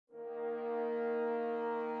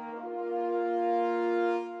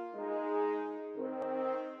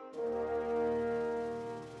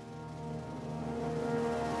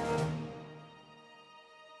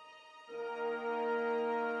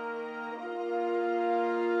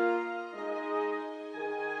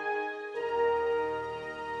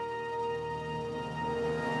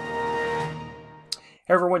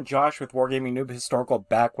Hey everyone, Josh with Wargaming Noob Historical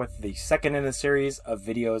back with the second in a series of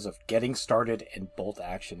videos of getting started in bolt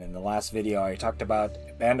action. In the last video I talked about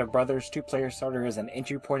Band of Brothers 2-player starter as an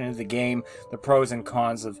entry point into the game, the pros and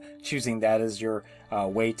cons of choosing that as your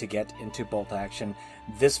way to get into bolt action.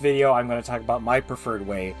 This video I'm going to talk about my preferred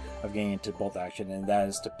way of getting into bolt action, and that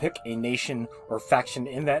is to pick a nation or faction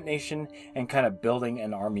in that nation and kind of building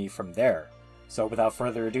an army from there. So without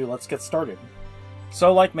further ado, let's get started.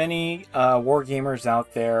 So like many wargamers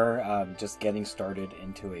out there, just getting started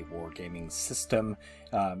into a wargaming system,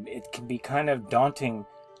 it can be kind of daunting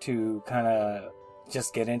to kind of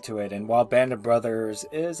just get into it. And while Band of Brothers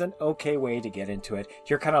is an okay way to get into it,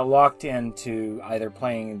 you're kind of locked into either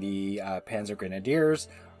playing the Panzer Grenadiers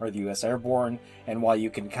or the US Airborne. And while you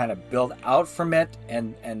can kind of build out from it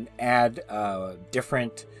and add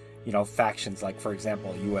different factions, like for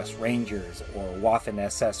example US Rangers or Waffen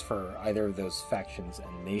SS for either of those factions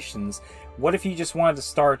and nations. What if you just wanted to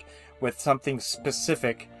start with something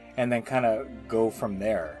specific and then kind of go from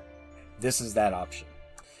there? This is that option.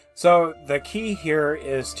 So the key here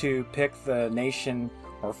is to pick the nation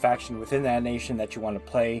or faction within that nation that you want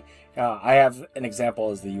to play. I have an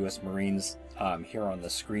example as the US Marines here on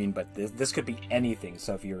the screen, but this could be anything.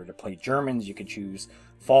 So if you were to play Germans, you could choose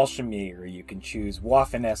Fallschirmjäger, you can choose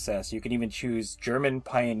Waffen SS, you can even choose German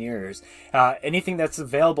Pioneers, anything that's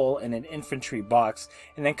available in an infantry box,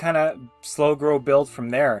 and then kind of slow grow build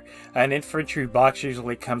from there. An infantry box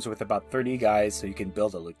usually comes with about 30 guys, so you can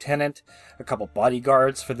build a lieutenant, a couple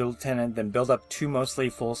bodyguards for the lieutenant, then build up 2 mostly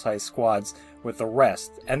full-size squads with the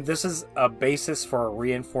rest. And this is a basis for a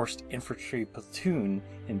reinforced infantry platoon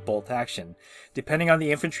in bolt action. Depending on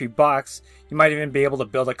the infantry box, you might even be able to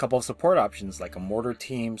build a couple of support options like a mortar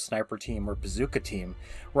team, sniper team, or bazooka team,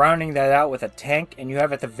 rounding that out with a tank, and you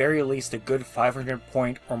have at the very least a good 500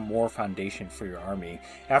 point or more foundation for your army.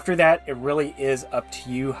 After that, it really is up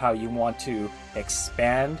to you how you want to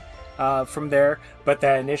expand from there, but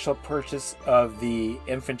that initial purchase of the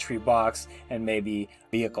infantry box and maybe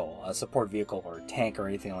vehicle, a support vehicle or a tank or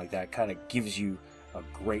anything like that, kind of gives you a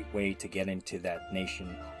great way to get into that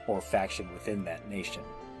nation or faction within that nation.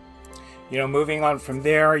 Moving on from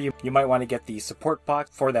there, you might want to get the support box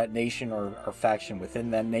for that nation or faction within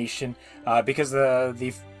that nation, because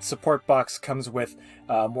the support box comes with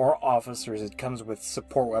more officers. It comes with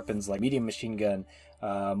support weapons like medium machine gun,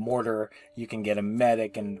 mortar. You can get a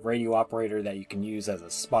medic and radio operator that you can use as a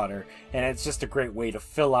spotter, and it's just a great way to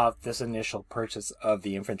fill out this initial purchase of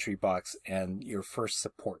the infantry box and your first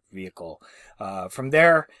support vehicle. From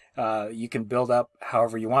there, you can build up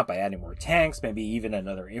however you want by adding more tanks, maybe even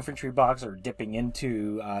another infantry box, or dipping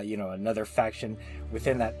into another faction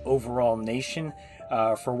within that overall nation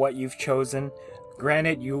for what you've chosen.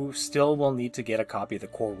 Granted, you still will need to get a copy of the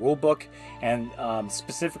core rulebook and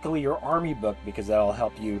specifically your army book, because that'll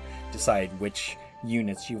help you decide which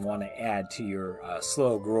units you want to add to your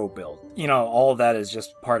slow grow build. All of that is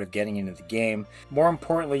just part of getting into the game. More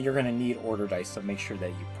importantly, you're going to need order dice, so make sure that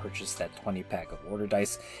you purchase that 20 pack of order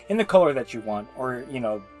dice in the color that you want, or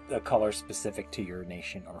the color specific to your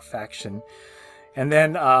nation or faction. And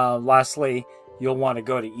then lastly, you'll want to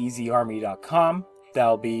go to easyarmy.com.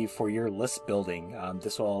 That'll be for your list building.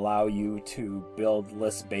 This will allow you to build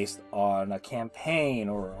lists based on a campaign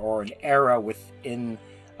or an era within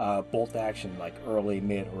bolt action, like early,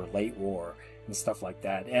 mid, or late war and stuff like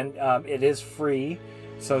that. And it is free,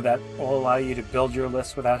 so that will allow you to build your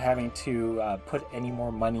list without having to put any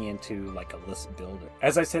more money into like a list builder.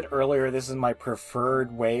 As I said earlier, this is my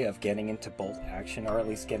preferred way of getting into bolt action, or at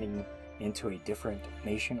least getting into a different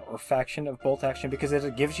nation or faction of bolt action, because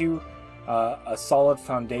it gives you a solid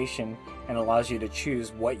foundation and allows you to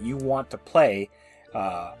choose what you want to play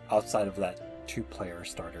outside of that 2-player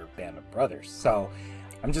starter Band of Brothers. So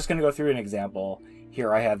I'm just going to go through an example.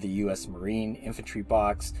 Here I have the US Marine infantry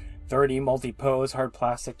box, 30 multi-pose hard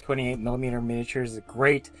plastic 28mm miniatures, a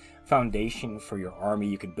great foundation for your army.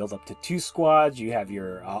 You can build up to 2 squads. You have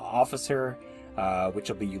your officer, which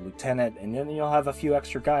will be your lieutenant, and then you'll have a few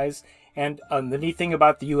extra guys. And the neat thing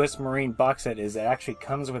about the US Marine box set is it actually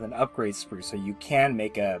comes with an upgrade sprue, so you can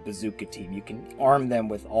make a bazooka team. You can arm them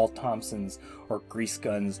with all Thompsons or grease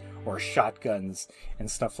guns or shotguns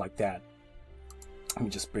and stuff like that. Let me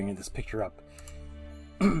just bring in this picture up.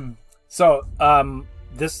 So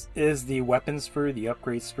this is the weapon sprue, the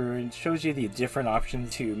upgrade sprue. It shows you the different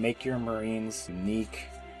options to make your Marines unique.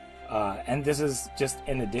 And this is just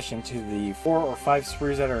in addition to the 4 or 5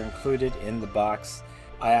 sprues that are included in the box.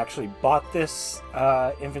 I actually bought this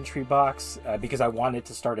infantry box because I wanted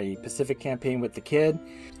to start a Pacific campaign with the kid,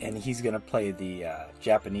 and he's going to play the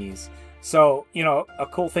Japanese. So, a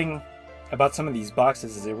cool thing about some of these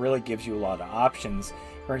boxes is it really gives you a lot of options.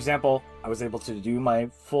 For example, I was able to do my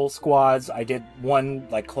full squads. I did one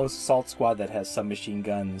like close assault squad that has submachine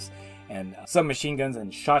guns and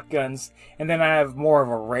shotguns, and then I have more of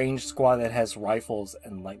a ranged squad that has rifles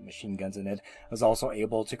and light machine guns in it. I was also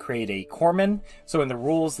able to create a corpsman, so in the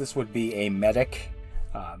rules this would be a medic,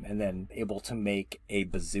 and then able to make a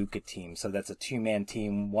bazooka team. So that's a two-man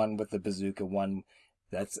team, one with the bazooka, one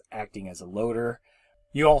that's acting as a loader.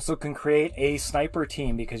 You also can create a sniper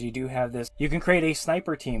team because you do have this. You can create a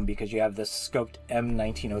sniper team because you have this scoped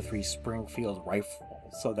M1903 Springfield rifle.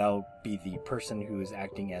 So that'll be the person who is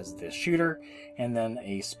acting as the shooter, and then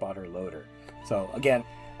a spotter loader. So again,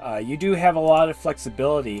 you do have a lot of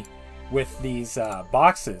flexibility with these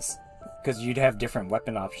boxes, because you'd have different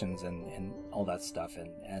weapon options and all that stuff,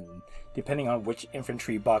 and depending on which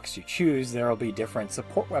infantry box you choose, there will be different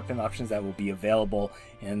support weapon options that will be available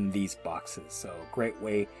in these boxes. So great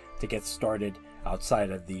way to get started outside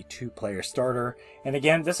of the 2-player starter. And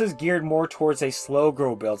again, this is geared more towards a slow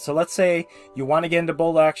grow build. So let's say you want to get into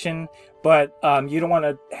bolt action, but you don't want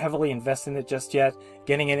to heavily invest in it just yet.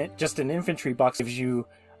 Getting in it just an infantry box gives you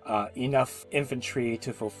enough infantry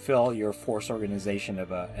to fulfill your force organization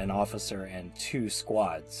of an officer and 2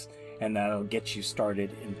 squads, and that'll get you started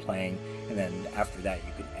in playing. And then after that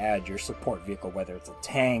you can add your support vehicle, whether it's a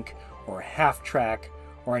tank or a half-track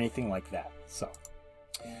or anything like that. So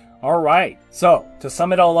alright, so to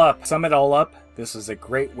sum it all up, this is a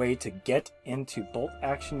great way to get into bolt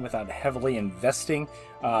action without heavily investing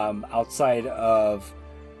outside of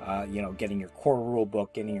getting your core rule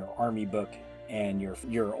book, getting your army book, and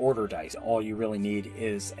your order dice. All you really need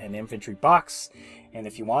is an infantry box, and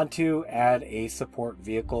if you want to, add a support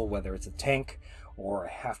vehicle, whether it's a tank or a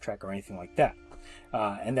half-track or anything like that.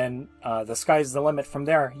 And then the sky's the limit from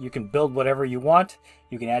there. You can build whatever you want.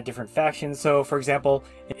 You can add different factions. So for example,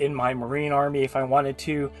 in my Marine army, if I wanted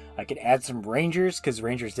to, I could add some Rangers, because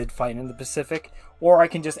Rangers did fight in the Pacific, or I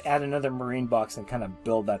can just add another Marine box and kind of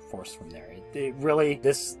build that force from there.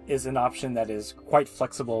 This is an option that is quite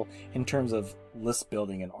flexible in terms of list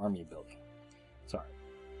building and army building. Sorry.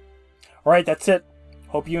 Alright, that's it.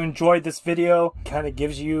 Hope you enjoyed this video. Kind of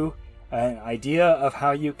gives you an idea of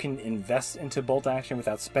how you can invest into bolt action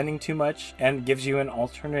without spending too much, and gives you an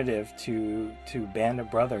alternative to Band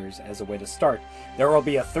of Brothers as a way to start. There will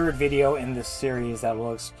be a 3rd video in this series that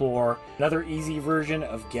will explore another easy version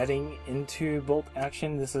of getting into bolt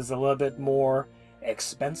action. This is a little bit more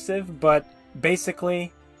expensive, but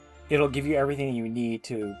basically it'll give you everything you need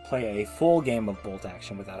to play a full game of bolt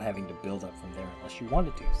action without having to build up from there unless you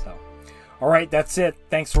wanted to. So alright, that's it.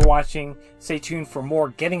 Thanks for watching. Stay tuned for more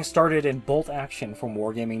getting started in bolt action from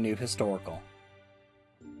Wargaming Noob Historical.